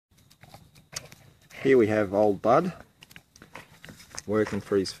Here we have old Bud working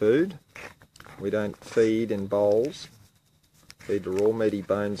for his food. We don't feed in bowls, feed the raw Meaty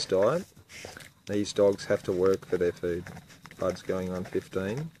Bones diet. These dogs have to work for their food. Bud's going on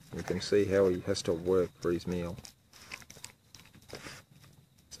 15. You can see how he has to work for his meal.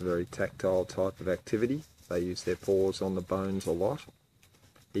 It's a very tactile type of activity. They use their paws on the bones a lot.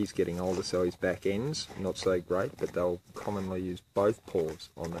 He's getting older, so his back end's not so great, but they'll commonly use both paws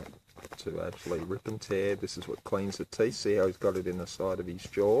on that to actually rip and tear. This is what cleans the teeth. See how he's got it in the side of his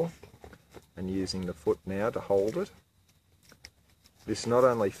jaw, and using the foot now to hold it. This not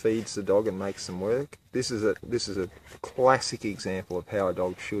only feeds the dog and makes them work, this is a classic example of how a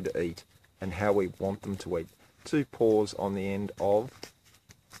dog should eat and how we want them to eat. 2 paws on the end of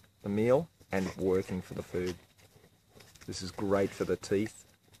the meal and working for the food. This is great for the teeth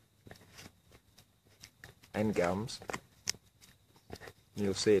and gums.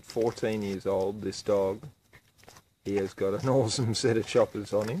 You'll see at 14 years old, this dog, he has got an awesome set of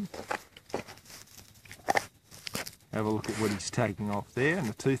choppers on him. Have a look at what he's taking off there, and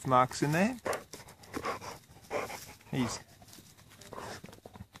the tooth marks in there. You're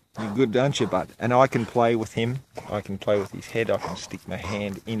good, don't you, Bud? And I can play with him. I can play with his head. I can stick my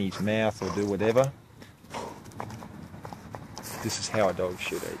hand in his mouth or do whatever. This is how a dog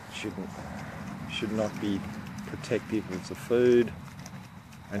should eat. Should not be protective of the food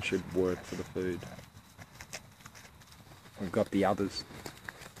and should work for the food. We've got the others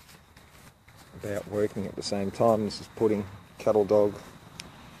about working at the same time. This is Pudding, cattle dog.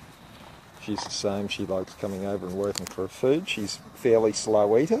 She's the same. She likes coming over and working for her food. She's a fairly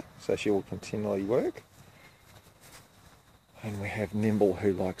slow eater, so she will continually work. And we have Nimble,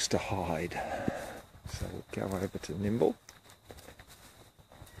 who likes to hide. So we'll go over to Nimble.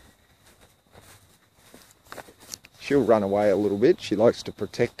 She'll run away a little bit. She likes to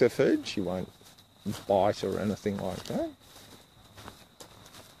protect her food. She won't bite or anything like that.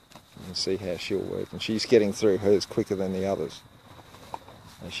 You can see how she'll work, and she's getting through hers quicker than the others.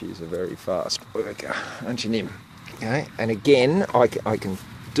 And she's a very fast worker, aren't you, Nim? Okay, and again, I can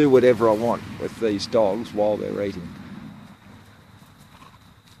do whatever I want with these dogs while they're eating.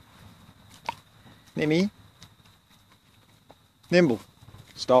 Nimmy, Nimble,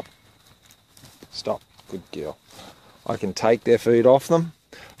 stop, stop, good girl. I can take their food off them,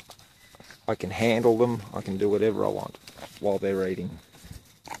 I can handle them, I can do whatever I want while they're eating.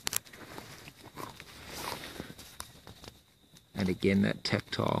 And again, that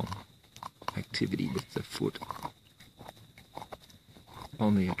tactile activity with the foot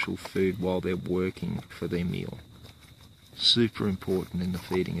on the actual food while they're working for their meal. Super important in the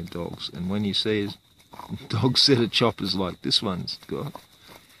feeding of dogs. And when you see a dog set of choppers like this one's got,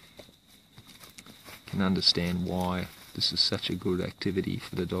 you can understand why this is such a good activity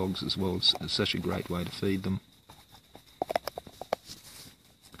for the dogs as well. It's such a great way to feed them.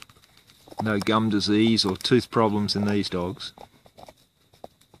 No gum disease or tooth problems in these dogs.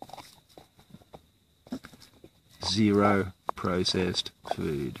 0 processed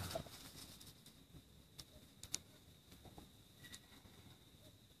food.